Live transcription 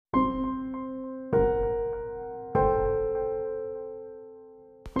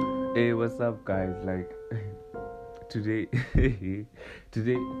Hey, what's up, guys? Like today,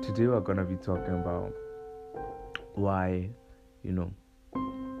 today we're gonna be talking about why, you know,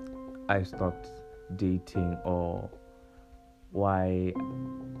 I stopped dating, or why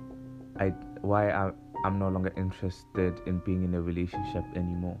I why I'm no longer interested in being in a relationship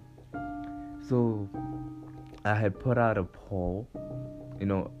anymore. So I had put out a poll,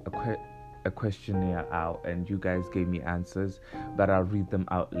 a questionnaire out, and you guys gave me answers, but I'll read them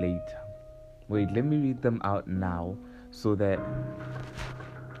out later. Wait, let me read them out now so that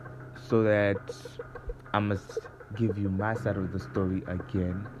I must give you my side of the story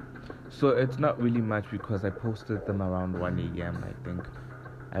again. So it's not really much because I posted them around 1 a.m. I think.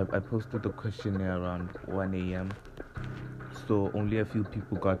 I posted the questionnaire around 1 a.m. So only a few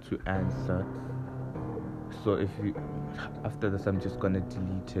people got to answer. So if you after this, I'm just gonna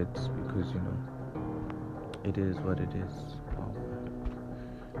delete it because it is what it is.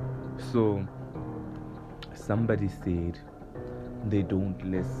 So somebody said they don't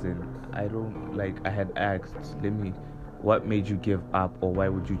listen. I had asked, what made you give up, or why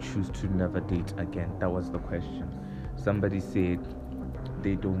would you choose to never date again? That was the question. Somebody said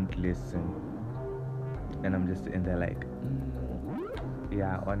they don't listen, and I'm just in there like,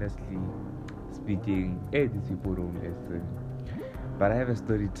 yeah, honestly speaking, hey, these people don't listen. But I have a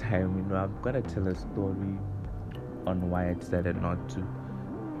story time, I'm gonna tell a story on why I decided not to.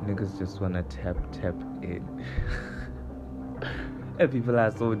 Niggas just wanna tap in. And people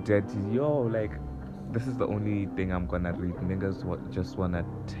are so dirty. Yo, like, this is the only thing I'm gonna read. Niggas just wanna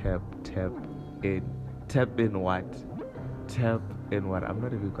tap in. Tap in what? Tap in what? I'm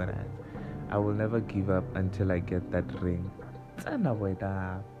not even gonna ask. I will never give up until I get that ring.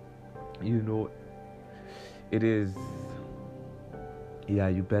 It is. Yeah,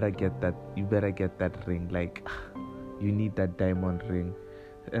 you better get that. You better get that ring. Like, you need that diamond ring.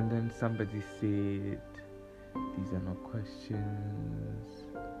 And then somebody said, these are not questions.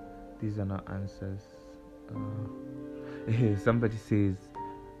 These are not answers. Somebody says,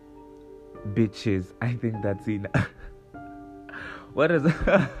 bitches. I think that's enough. What is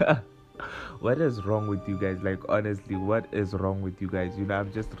what is wrong with you guys? Like, honestly, what is wrong with you guys?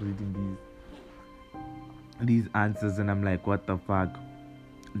 I'm just reading these answers and I'm like, what the fuck?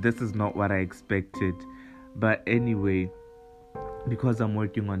 This is not what I expected. But anyway, because I'm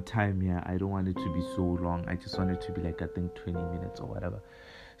working on time here, I don't want it to be so long. I just want it to be like, I think 20 minutes or whatever.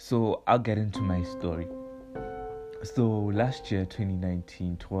 So I'll get into my story. So last year,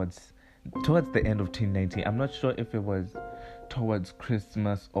 2019, towards the end of 2019, I'm not sure if it was towards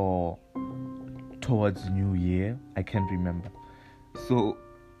Christmas or towards New Year. I can't remember. So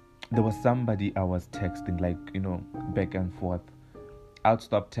there was somebody I was texting, like, back and forth. I'd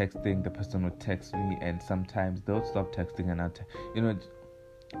stop texting, the person would text me, and sometimes they'll stop texting and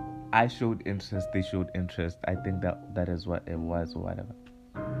I showed interest, they showed interest. I think that is what it was or whatever.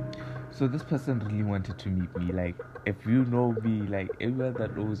 So this person really wanted to meet me. Like, if you know me, like, everyone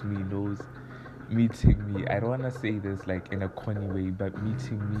that knows me knows meeting me. I don't want to say this like in a corny way, but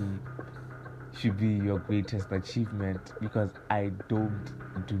meeting me should be your greatest achievement, because I don't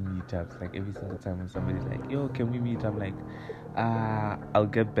do meetups. Like, every single time when somebody's like, yo, can we meet? I'm like, I'll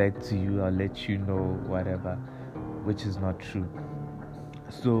get back to you, I'll let you know, whatever, which is not true.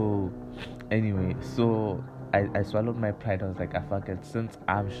 So anyway, I swallowed my pride. I was like, I fuck it, since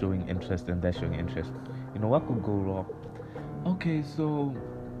I'm showing interest and they're showing interest, what could go wrong? Okay, so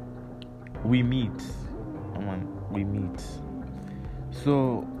we meet.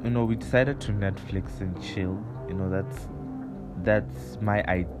 So, we decided to Netflix and chill. That's my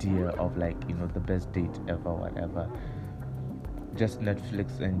idea of, like, the best date ever, whatever. Just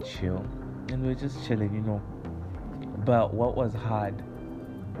Netflix and chill. And we're just chilling, But what was hard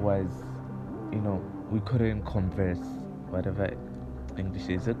was, we couldn't converse, whatever English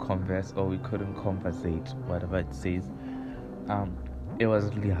is, a converse, or we couldn't conversate, whatever it says. It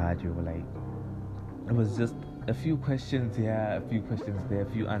was really hard. It was just a few questions here, a few questions there, a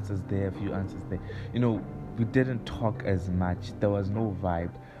few answers there, a few answers there. We didn't talk as much. There was no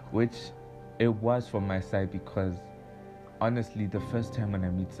vibe, which it was from my side, because honestly, the first time when I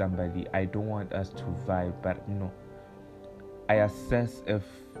meet somebody, I don't want us to vibe, but I assess if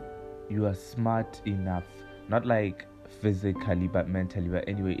you are smart enough, not like physically but mentally. But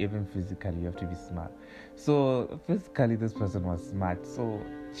anyway, even physically you have to be smart. So physically this person was smart, so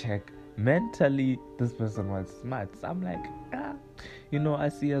check. Mentally this person was smart, so I'm like, I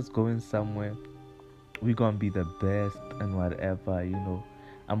see us going somewhere, we're gonna be the best and whatever.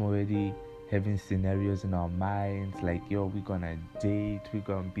 I'm already having scenarios in our minds, like, yo, we're gonna date, we're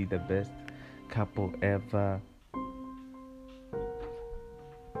gonna be the best couple ever.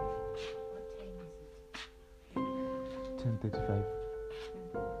 10:35.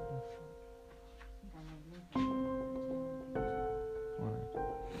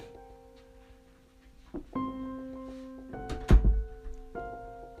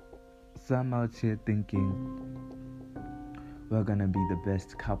 So I'm out here thinking we're gonna be the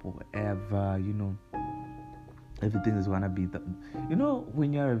best couple ever, everything is gonna be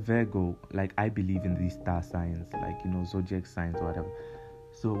when you're a Virgo, like I believe in these star signs, like zodiac signs or whatever.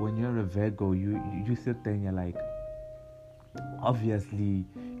 So when you're a Virgo, you sit there and you're like, obviously,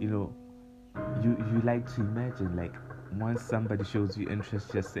 you like to imagine, like, once somebody shows you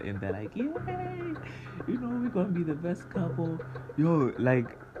interest, just sitting there like, yay, we're gonna be the best couple.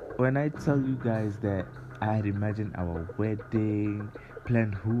 Like, when I tell you guys that I had imagined our wedding,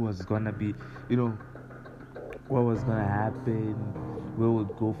 planned who was gonna be, what was gonna happen, where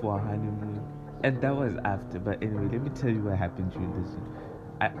we'd go for our honeymoon, and that was after. But anyway, let me tell you what happened during this.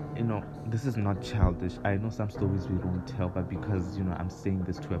 This is not childish. I know some stories we don't tell, but because I'm saying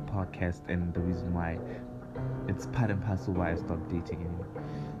this to a podcast, and the reason why it's part and parcel why I stopped dating anyway.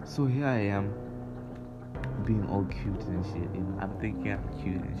 So here I am, being all cute and shit. I'm thinking I'm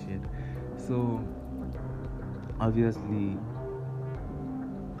cute and shit. So obviously,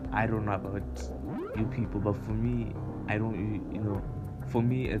 I don't know about you people, but for me, I don't. For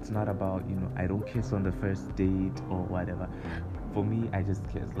me, it's not about I don't kiss on the first date or whatever. For me, I just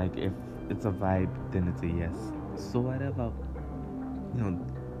kiss. Like, if it's a vibe, then it's a yes. So whatever,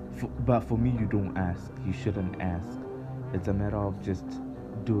 but for me, you don't ask. You shouldn't ask. It's a matter of just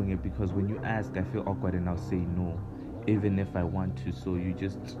doing it, because when you ask, I feel awkward and I'll say no, even if I want to. So you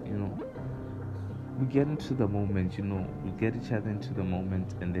just, we get into the moment, we get each other into the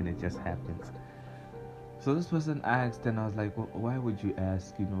moment, and then it just happens. So this person asked, and I was like, well, why would you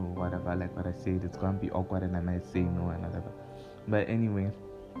ask? Whatever, like what I said, it's gonna be awkward and I might say no and whatever. But anyway,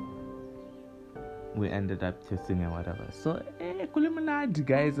 we ended up kissing and whatever. So, kulimanadi,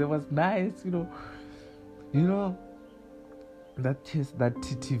 guys, it was nice, that kiss that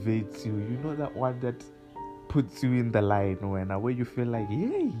titivates you, that one that puts you in the line where you feel like,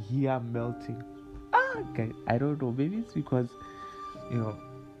 yeah, I'm melting. Okay, I don't know, maybe it's because,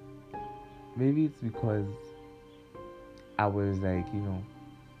 I was like,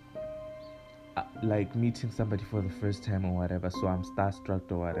 like meeting somebody for the first time or whatever, so I'm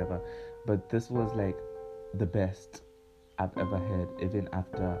starstruck or whatever. But this was like the best I've ever had, even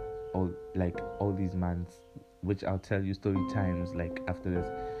after all these months, which I'll tell you story times like after this.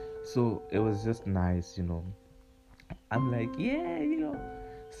 So it was just nice, I'm like, yeah,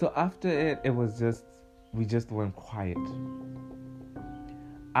 So after it was just, we just went quiet.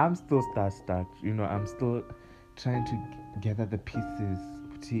 I'm still starstruck, I'm still trying to gather the pieces,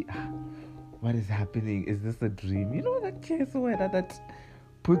 see what is happening. Is this a dream? That case where that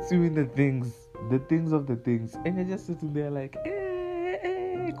puts you in the things of the things, and you're just sitting there like,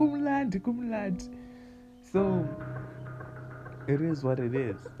 cum lad. So it is what it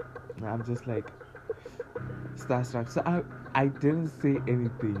is. I'm just like starstruck. So I didn't say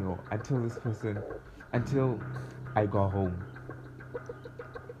anything until I got home.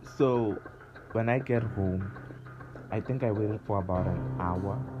 So when I get home, I think I waited for about an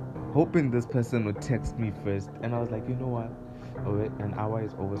hour, hoping this person would text me first. And I was like, you know what? Oh, wait, an hour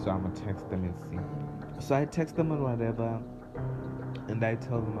is over, so I'm gonna text them and see. So I text them and whatever, and I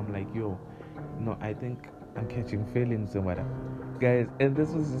tell them, I'm like, yo, I think I'm catching feelings and whatever. Guys, and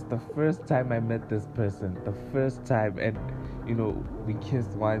this was just the first time I met this person. The first time, and we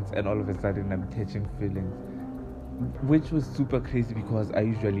kissed once, and all of a sudden I'm catching feelings, which was super crazy because I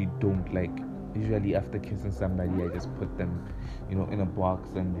usually don't. Usually after kissing somebody, I just put them, in a box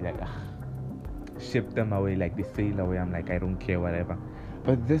and like ship them away, like they sail away. I'm like, I don't care, whatever.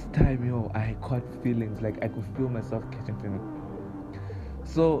 But this time, I caught feelings. Like I could feel myself catching feelings.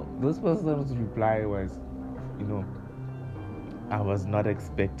 So this person's reply was, I was not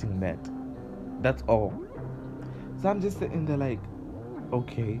expecting that. That's all. So I'm just sitting there like,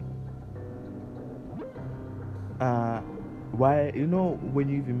 okay. Why? When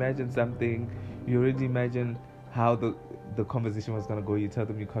you've imagined something, you already imagine how the conversation was gonna go. You tell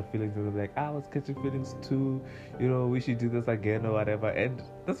them you caught feelings, and they're like, I was catching feelings too. We should do this again or whatever. And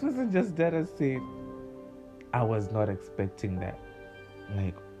this person just did and said, I was not expecting that.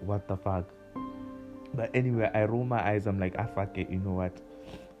 Like, what the fuck? But anyway, I roll my eyes. I'm like, fuck it. You know what?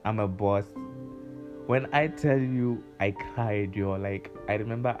 I'm a boss. When I tell you I cried, like, I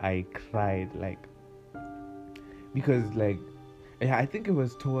remember I cried, like, because, like, I think it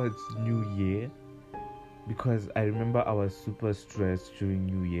was towards New Year, because I remember I was super stressed during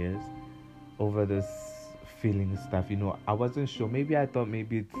New Year's over this feeling stuff. I wasn't sure. Maybe I thought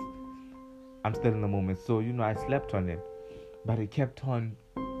maybe I'm still in the moment. So, I slept on it. But it kept on,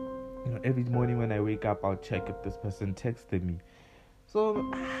 every morning when I wake up, I'll check if this person texted me.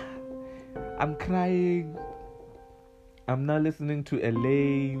 So I'm crying. I'm not listening to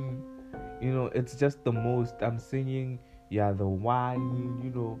Elaine. It's just the most. I'm singing, yeah, the wine,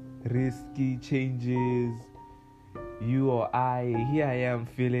 risky changes. You or I, here I am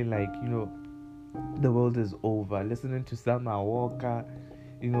feeling like, the world is over. Listening to Summer Walker,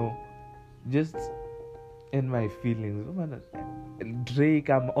 just in my feelings. Drake,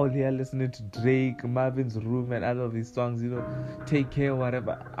 I'm all here listening to Drake, Marvin's Room, and all of these songs, Take Care,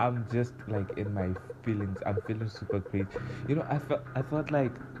 whatever. I'm just like in my feelings. I'm feeling super great. I felt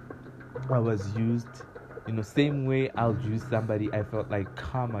like I was used. Same way I'll use somebody. I felt like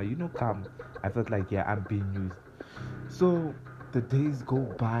karma. Karma. I felt like, yeah, I'm being used. So the days go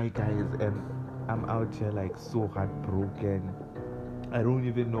by, guys, and I'm out here like so heartbroken. I don't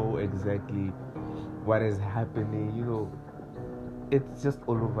even know exactly what is happening. It's just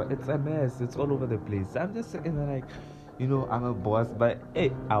all over. It's a mess. It's all over the place. I'm just sitting there like, I'm a boss, but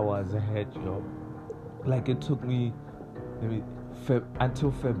hey, I was ahead, Like it took me maybe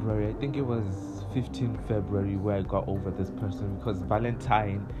until February. I think it was 15 February where I got over this person, because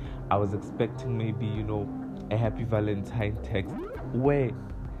Valentine, I was expecting maybe, a happy Valentine text. Where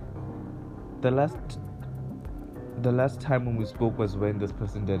the last time when we spoke was when this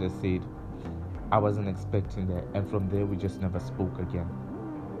person did a said. I wasn't expecting that, and from there we just never spoke again.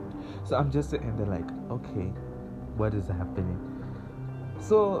 So I'm just sitting there like, okay, what is happening?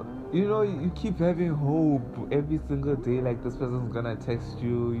 So you keep having hope every single day, like this person's gonna text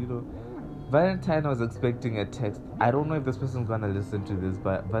you. Valentine, I was expecting a text. I don't know if this person's gonna listen to this,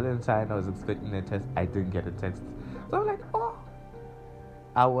 but Valentine, I was expecting a text. I didn't get a text, so I'm like, oh,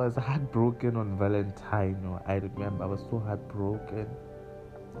 I was heartbroken on Valentine. I remember I was so heartbroken.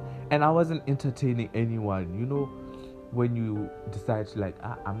 And I wasn't entertaining anyone. When you decide to like,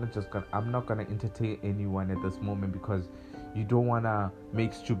 I'm not gonna entertain anyone at this moment, because you don't wanna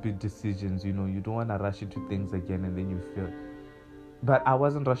make stupid decisions. You don't wanna rush into things again and then you feel. But I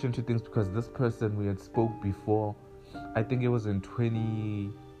wasn't rushing into things because this person we had spoke before. I think it was in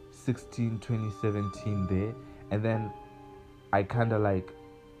 2016, 2017 there, and then I kind of like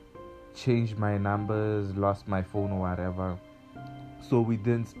changed my numbers, lost my phone or whatever. So we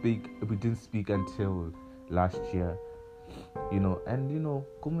didn't speak until last year, and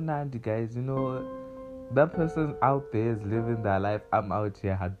Kumunandi, guys, that person out there is living their life. I'm out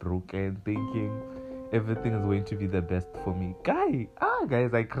here heartbroken, thinking everything is going to be the best for me. Guys,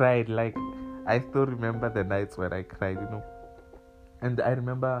 I cried. Like, I still remember the nights when I cried, and I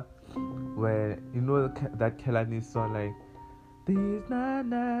remember where, that Kelani song, like, these na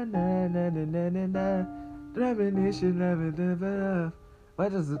na na na na na na na Reminiscing.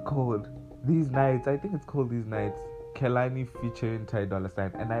 What is it called? These Nights. I think it's called These Nights. Kelani featuring Ty Dolla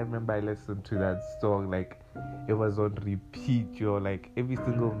 $ign. And I remember I listened to that song like it was on repeat, like every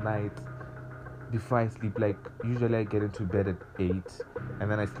single night before I sleep. Like usually I get into bed at 8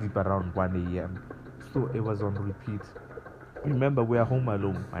 and then I sleep around 1 a.m. So it was on repeat. Remember, we are home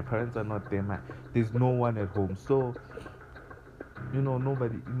alone. My parents are not there. There's no one at home. So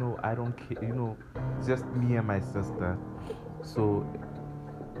nobody, I don't care, just me and my sister. So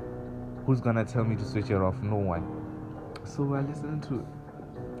who's gonna tell me to switch it off? No one. So I listen to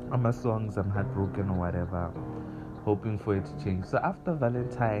my songs, I'm heartbroken or whatever, hoping for it to change. So after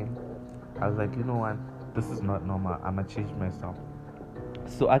Valentine, I was like, what, this is not normal, I'ma change myself.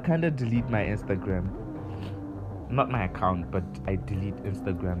 So I kind of delete my Instagram, not my account, but I delete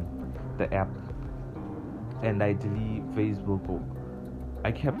Instagram, the app, and I delete Facebook.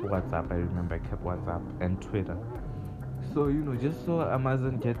 I kept WhatsApp. I remember I kept WhatsApp and Twitter. So just so I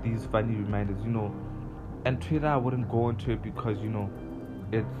mustn't get these funny reminders, and Twitter I wouldn't go into it because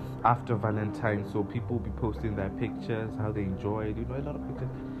it's after Valentine, so people will be posting their pictures, how they enjoyed, a lot of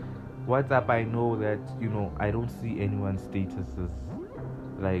pictures. WhatsApp, I know that I don't see anyone's statuses,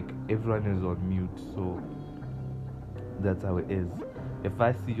 like everyone is on mute, so that's how it is. If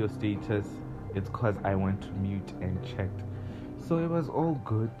I see your status, it's cause I went to mute and checked. So it was all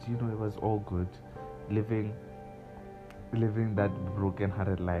good, it was all good, living that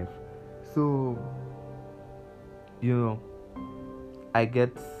broken-hearted life. So I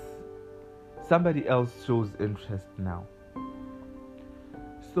get somebody else shows interest now.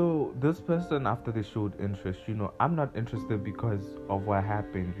 So this person, after they showed interest, I'm not interested because of what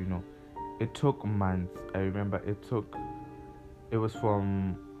happened. It took months. I remember it was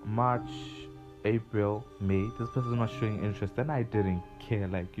from March, April, May. This person was showing interest and I didn't care,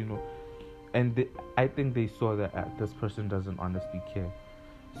 and I think they saw that this person doesn't honestly care.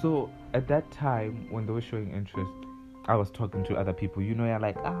 So at that time when they were showing interest, I was talking to other people, you're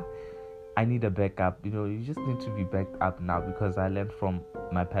like, I need a backup. You just need to be backed up now because I learned from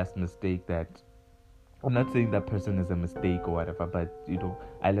my past mistake that I'm not saying that person is a mistake or whatever, but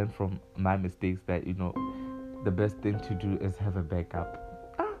I learned from my mistakes that the best thing to do is have a backup.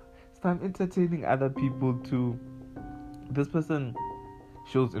 So I'm entertaining other people too. This person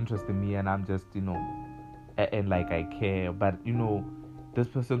shows interest in me, and I'm just and like I care, but this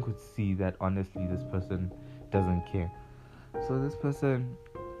person could see that honestly this person doesn't care. So this person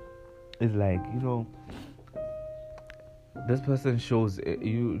is like, this person shows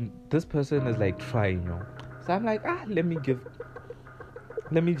this person is like trying, so I'm like, let me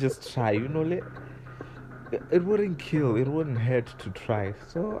just try, it wouldn't kill, it wouldn't hurt to try.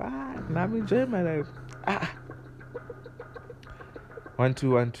 So I'm enjoying my life. 1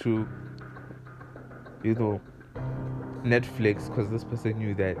 2 1 2, Netflix, because this person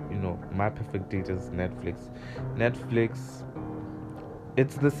knew that my perfect date is Netflix.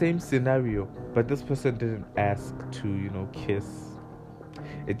 It's the same scenario, but this person didn't ask to kiss.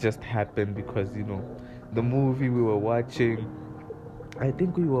 It just happened because the movie we were watching, I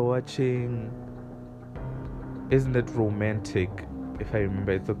think we were watching Isn't It Romantic, if I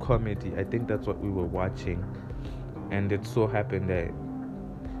remember. It's a comedy. I think that's what we were watching, and it so happened that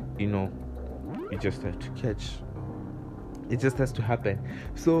you just have to catch. It just has to happen.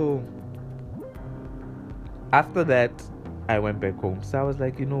 So after that, I went back home. So I was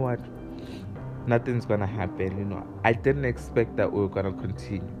like, you know what? Nothing's gonna happen. I didn't expect that we were gonna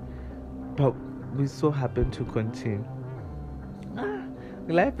continue, but we so happened to continue.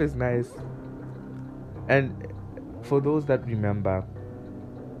 Life is nice. And for those that remember,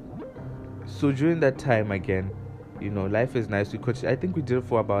 so during that time again, life is nice. We continued. I think we did it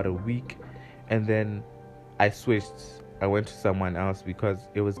for about a week, and then I switched. I went to someone else because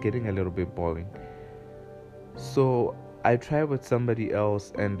it was getting a little bit boring. So I tried with somebody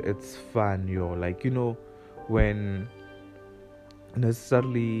else, and it's fun, like when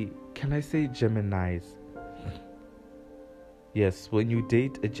necessarily, can I say Geminis? Yes, when you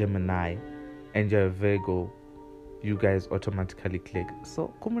date a Gemini and you're a Virgo, you guys automatically click.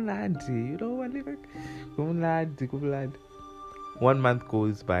 So kumulandi, kumulandi. 1 month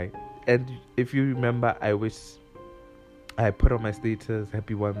goes by, and if you remember, I wish I put on my status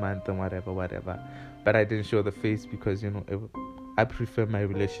happy 1 month and whatever, but I didn't show the face because I prefer my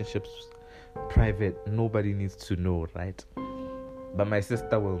relationships private. Nobody needs to know, right? But my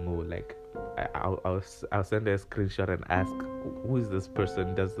sister will know. Like I'll send her a screenshot and ask, who is this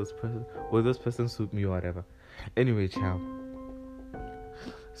person? Will this person suit me or whatever? Anyway, ciao.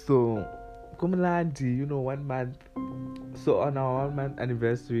 So kumlandi, 1 month. So on our 1 month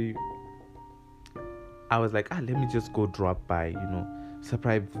anniversary, I was like, let me just go drop by,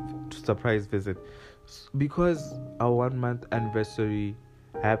 surprise visit, because our 1 month anniversary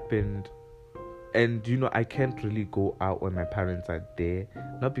happened. And I can't really go out when my parents are there,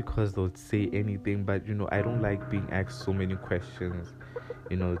 not because they'll say anything, but I don't like being asked so many questions,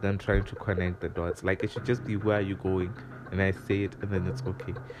 them trying to connect the dots. Like, it should just be, where are you going? And I say it, and then it's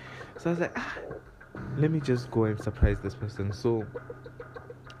okay. So I was like, let me just go and surprise this person. So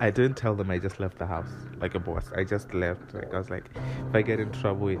I didn't tell them. I just left the house like a boss. I just left. Like, I was like, if I get in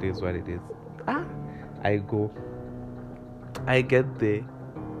trouble, it is what it is. I go, I get there,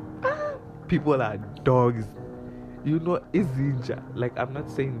 people are dogs. Izinja. Like, I'm not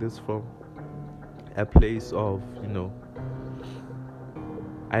saying this from a place of,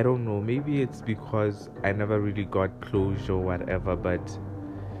 I don't know. Maybe it's because I never really got closure or whatever, but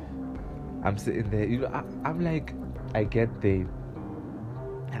I'm sitting there. I'm like, I get there.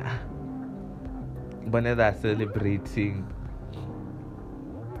 When they're celebrating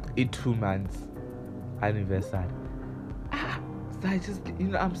a 2 months anniversary. So I just,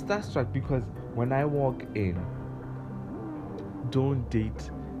 I'm starstruck because when I walk in, don't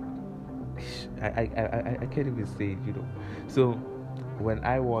date. I can't even say it, So when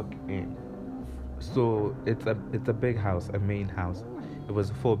I walk in, so it's a big house, a main house. It was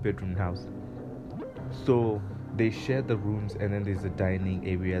a 4-bedroom house. So they share the rooms, and then there's a dining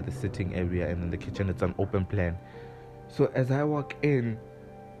area, the sitting area, and then the kitchen. It's an open plan. So as I walk in,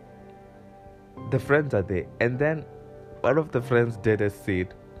 the friends are there, and then one of the friends did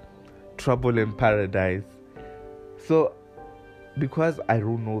said, "Trouble in Paradise." So because I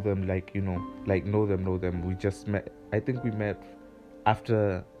don't know them, know them, we just met. I think we met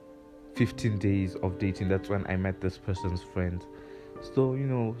after 15 days of dating. That's when I met this person's friend. So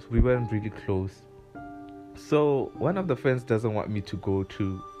we weren't really close. So one of the friends doesn't want me to go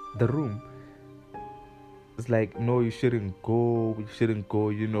to the room. It's like, no, you shouldn't go, shouldn't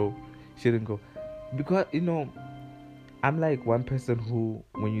go, because I'm like one person who,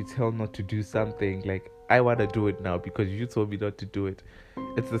 when you tell not to do something, like I want to do it now because you told me not to do it.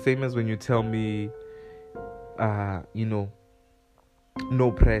 It's the same as when you tell me, you know,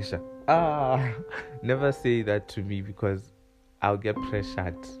 no pressure. Never say that to me because I'll get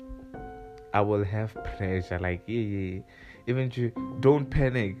pressured. I will have pressure. Like, yeah. Even don't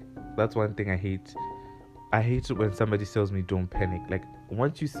panic. That's one thing I hate. I hate it when somebody tells me don't panic. Like,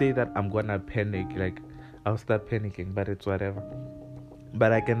 once you say that, I'm gonna panic. Like, I'll start panicking, but it's whatever.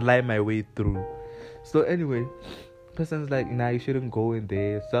 But I can lie my way through. So anyway, person's like, nah, you shouldn't go in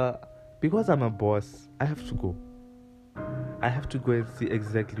there. So because I'm a boss, I have to go. I have to go and see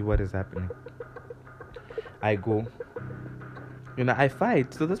exactly what is happening. I go. I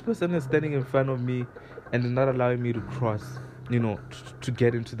fight. So this person is standing in front of me and not allowing me to cross, to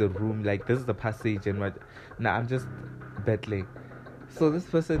get into the room. Like, this is the passage and what. Now I'm just battling. So this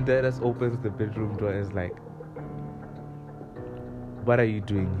person there just opens the bedroom door and is like, what are you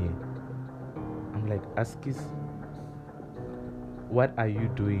doing here? I'm like, Askis, what are you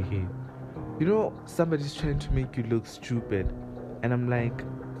doing here? Somebody's trying to make you look stupid. And I'm like,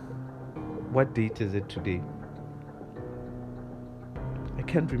 what date is it today? I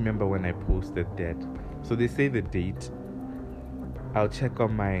can't remember when I posted that. So they say the date. I'll check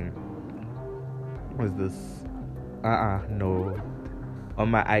on my... What's this? No. On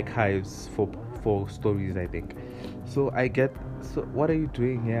my archives for stories, I think. So what are you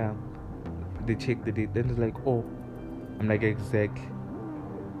doing here? They check the date. Then it's like, oh. I'm like, exactly.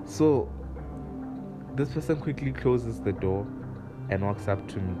 So this person quickly closes the door and walks up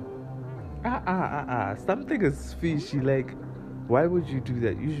to me. Something is fishy. Like, why would you do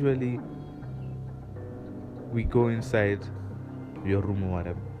that? Usually we go inside your room or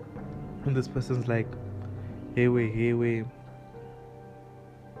whatever, and this person's like, hey wait.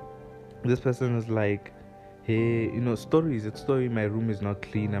 This person is like, hey, story, my room is not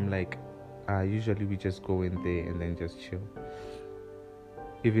clean. I'm like, usually we just go in there and then just chill,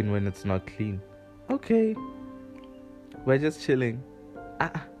 even when it's not clean. Okay, we're just chilling.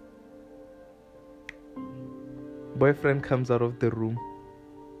 Boyfriend comes out of the room.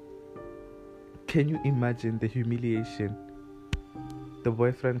 Can you imagine the humiliation? The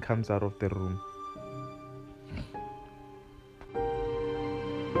boyfriend comes out of the room.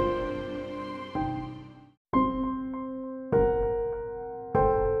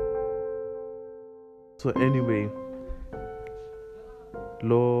 So anyway,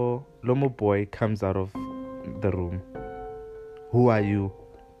 Lomo boy comes out of the room. Who are you?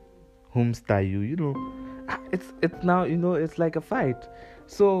 Whomst are you? It's now, it's like a fight.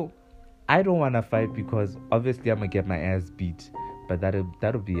 So I don't want to fight because obviously I'm gonna get my ass beat, but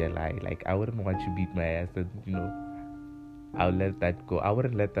that'll be a lie. Like, I wouldn't want you beat my ass, and I'll let that go. I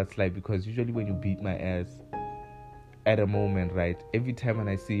wouldn't let that slide because usually when you beat my ass at a moment, right, every time when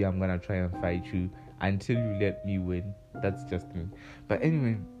I see you, I'm gonna try and fight you until you let me win. That's just me. But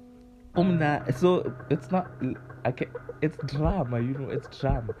anyway, so it's not, it's drama, it's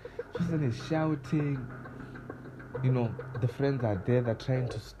drama. Person is shouting, the friends are there, they're trying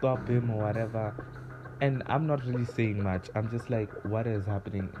to stop him or whatever, and I'm not really saying much. I'm just like, what is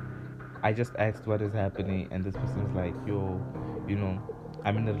happening? I just asked what is happening, and this person's like, yo,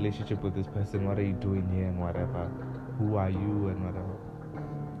 I'm in a relationship with this person, what are you doing here and whatever, who are you and whatever.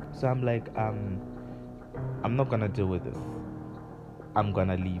 So I'm like, I'm not gonna deal with this, I'm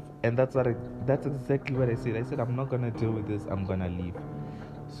gonna leave. And that's exactly what I said. I said, I'm not gonna deal with this, I'm gonna leave.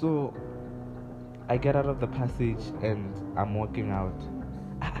 So I get out of the passage and I'm walking out.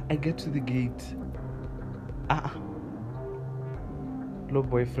 I get to the gate. Low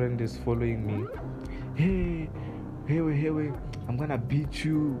boyfriend is following me. Hey, wait. I'm gonna beat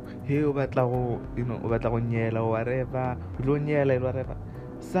you. Hey, nyela or whatever.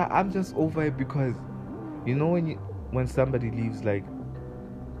 So I'm just over it because, when somebody leaves, like,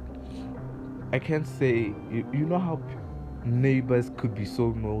 I can't say, you know how neighbors could be so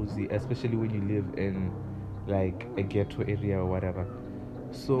nosy, especially when you live in like a ghetto area or whatever.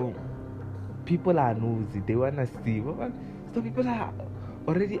 So people are nosy, they wanna see. So people are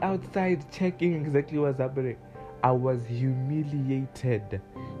already outside checking exactly what's happening. I was humiliated.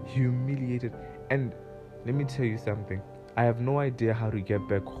 And let me tell you something, I have no idea how to get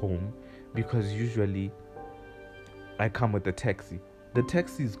back home because usually I come with a taxi. The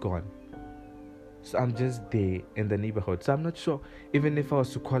taxi is gone. So I'm just there in the neighborhood. So I'm not sure, even if I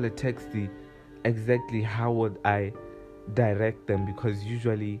was to call a taxi, exactly how would I direct them, because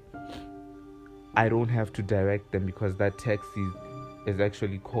usually I don't have to direct them because that taxi is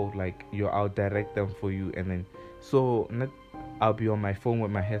actually called, like, I'll direct them for you. And then, I'll be on my phone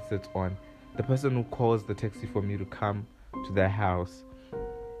with my headset on. the person who calls the taxi for me to come to their house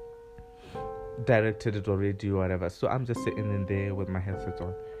directed it already or whatever. So I'm just sitting in there with my headset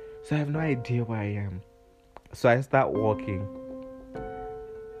on. So I have no idea where I am. So I start walking.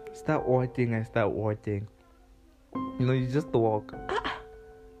 I start walking. You just walk.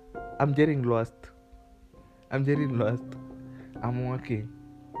 I'm getting lost. I'm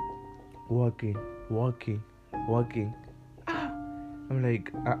walking. I'm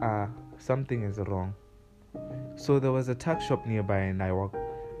like, something is wrong. So there was a tuck shop nearby and I walk.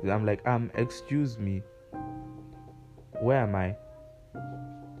 I'm like, excuse me. Where am I?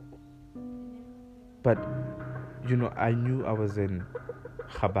 But, I knew I was in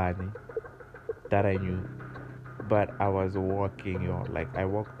Khabani. That I knew. But I was walking, like I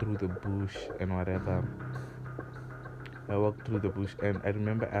walked through the bush and whatever. And I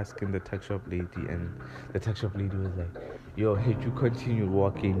remember asking the tuck shop lady, and the tuck shop lady was like, had you continued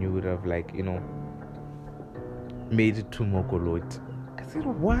walking, you would have made it to Mokolot. I said,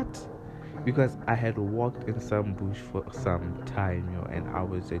 what? Because I had walked in some bush for some time, and I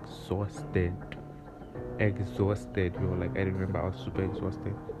was exhausted. Like I remember I was super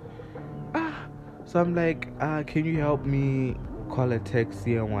exhausted. So I'm like, can you help me call a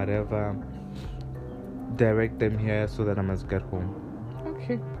taxi and whatever, direct them here so that I must get home?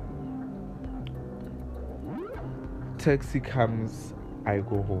 Okay. Taxi comes, I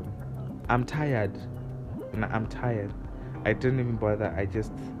go home. I'm tired. I didn't even bother. I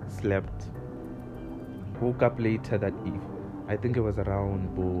just slept. Woke up later that eve. I think it was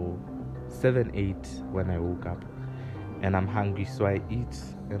around 7-8 when I woke up. And I'm hungry, so I eat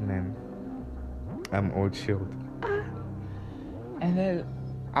and then I'm all chilled. And then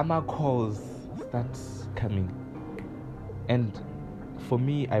Ama calls starts coming. And for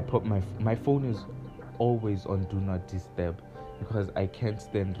me, I put my phone is always on do not disturb because I can't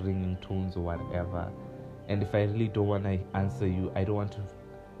stand ringing tones or whatever. And if I really don't want to answer you, I don't want to,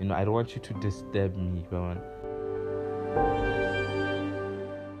 I don't want you to disturb me.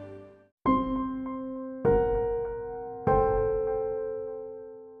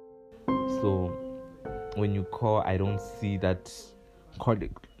 So when you call, I don't see that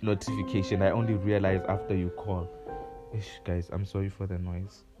notification. I only realize after you call. Guys, I'm sorry for the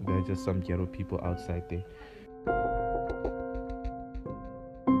noise. There are just some ghetto people outside there.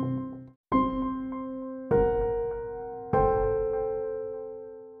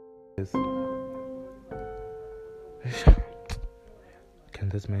 Can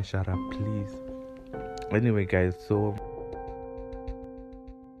this man shut up, please? Anyway, guys, so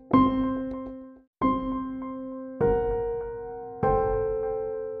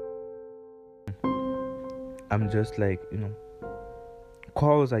I'm just like,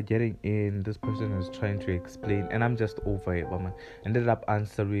 calls are getting in. This person is trying to explain, and I'm just over it. But I ended up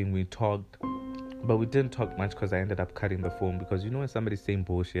answering. We talked, but we didn't talk much because I ended up cutting the phone because when somebody's saying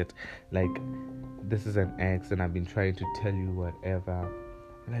bullshit, like this is an ex, and I've been trying to tell you whatever.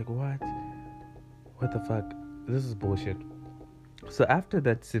 Like what the fuck? This is bullshit. So after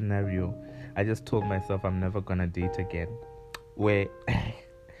that scenario, I just told myself I'm never gonna date again. Where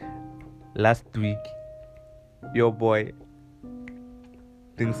last week, your boy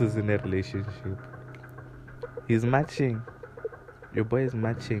thinks he's in a relationship. He's matching. Your boy is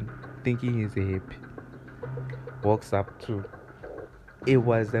matching, thinking he's happy. Walks up to. It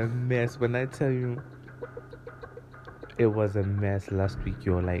was a mess. When I tell you, it was a mess last week.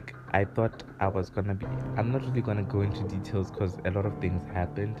 Like, I thought I was gonna be. I'm not really gonna go into details because a lot of things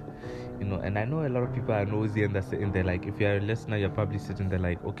happened, And I know a lot of people are nosy and they're sitting there like, if you're a listener, you're probably sitting there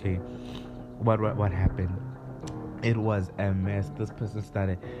like, okay, what happened? It was a mess. This person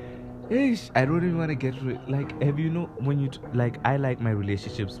started. I don't even want to get to it. Like, when you I like my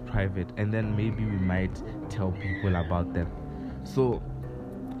relationships private, and then maybe we might tell people about them. So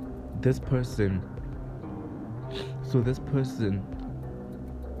this person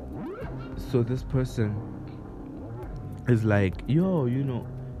is like,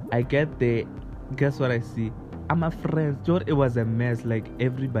 I get there. Guess what I see? I'm a friend. It was a mess. Like,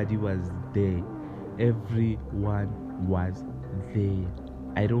 everybody was there. Everyone was there.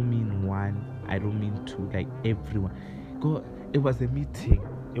 I don't mean one, I don't mean two, like everyone. It was a meeting.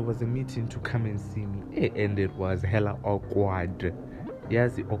 It was a meeting to come and see me. And it was hella awkward.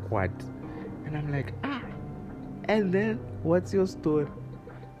 Yes, awkward. And I'm like, And then, what's your story?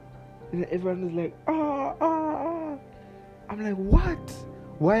 And everyone is like, I'm like, what?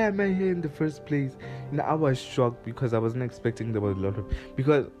 Why am I here in the first place? I was shocked because I wasn't expecting there was a lot of...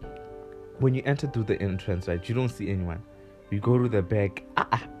 Because when you enter through the entrance, right, you don't see anyone. You go to the back.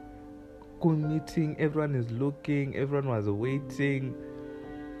 Go meeting. Everyone is looking. Everyone was waiting.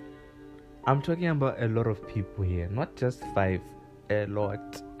 I'm talking about a lot of people here, not just 5, a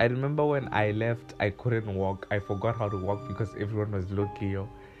lot. I remember when I left, I couldn't walk. I forgot how to walk because everyone was looking.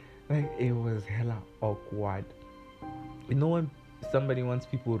 Like, it was hella awkward. You know, when somebody wants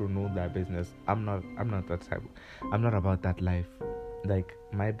people to know their business, I'm not that type. I'm not about that life. Like,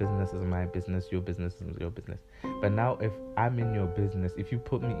 my business is my business, your business is your business. But now, if I'm in your business, if you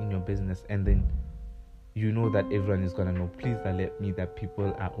put me in your business and then you know that everyone is gonna know, please let me that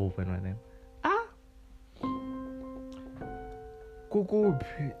people are open with them.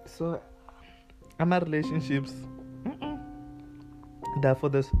 So, I'm at relationships. They're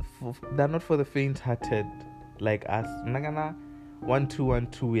not for the faint-hearted like us. Nagana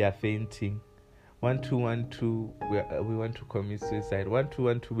 1212 we are fainting. 1212 we want to commit suicide.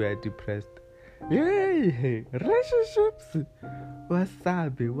 1212 we are depressed. Yay! Relationships. What's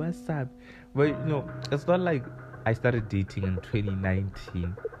up? But it's not like I started dating in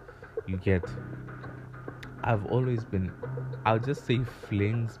 2019. You get. I've always been, I'll just say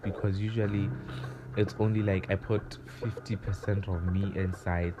flings because usually it's only like I put 50% of me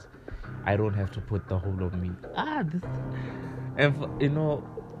inside. I don't have to put the whole of me. I've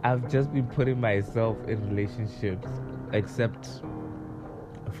just been putting myself in relationships, except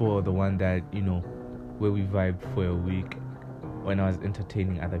for the one that, where we vibed for a week when I was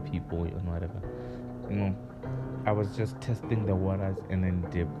entertaining other people or whatever. I was just testing the waters and then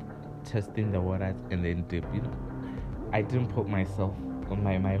dip. I didn't put myself on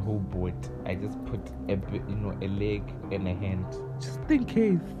my whole boat. I just put a leg and a hand, just in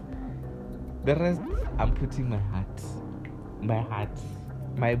case. The rest, I'm putting my heart,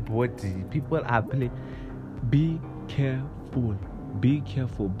 my body. People are playing. Be careful.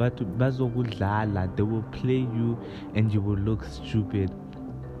 But they will play you and you will look stupid,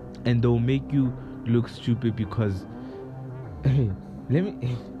 and they'll make you look stupid because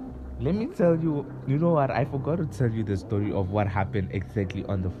let me tell you, you know what? I forgot to tell you the story of what happened exactly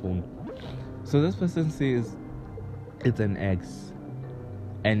on the phone. So this person says it's an ex,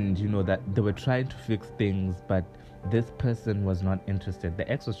 and that they were trying to fix things, but this person was not interested. The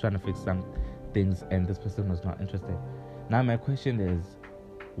ex was trying to fix some things, and this person was not interested. Now my question is,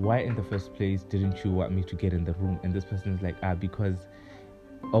 why in the first place didn't you want me to get in the room? And this person is like, because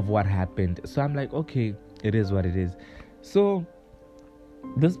of what happened. So I'm like, okay, it is what it is. So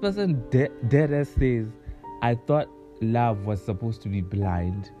this person dead says, I thought love was supposed to be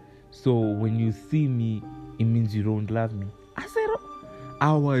blind. So when you see me, it means you don't love me.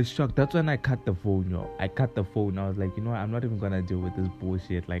 I was shocked. That's when I cut the phone, yo. I was like, I'm not even gonna deal with this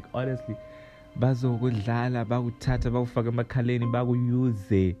bullshit. Like, honestly, bazokudlala bakuthatha bakufaka emakhaleni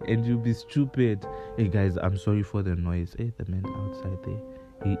bakuyuze and you'll be stupid. Hey guys, I'm sorry for the noise. Hey, the man outside there,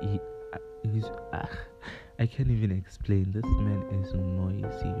 he's I can't even explain. This man is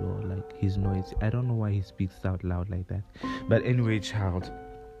noisy, or like he's noisy. I don't know why he speaks out loud like that. But anyway, child,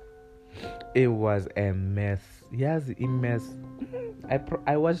 it was a mess. Yes, a mess.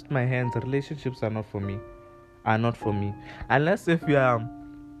 I washed my hands. Relationships are not for me. Unless if you are.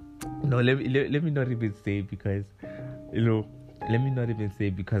 No, let me not even say because,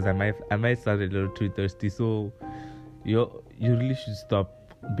 I might sound a little too thirsty. So, you really should stop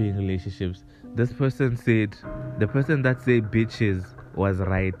being relationships. This person said, the person that said bitches was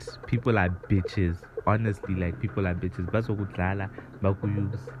right. People are bitches. Honestly, like, people are bitches.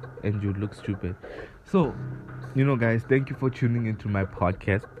 And you look stupid. So, guys, thank you for tuning into my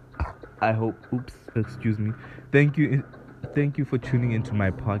podcast. I hope, excuse me. Thank you for tuning into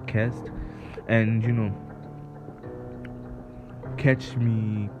my podcast. And, catch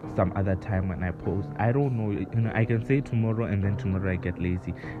me some other time when I post. I don't know, I can say tomorrow and then tomorrow I get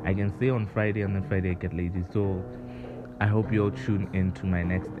lazy. I can say on Friday and then Friday I get lazy. So I hope you'll tune into my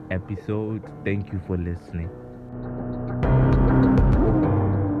next episode. Thank you for listening.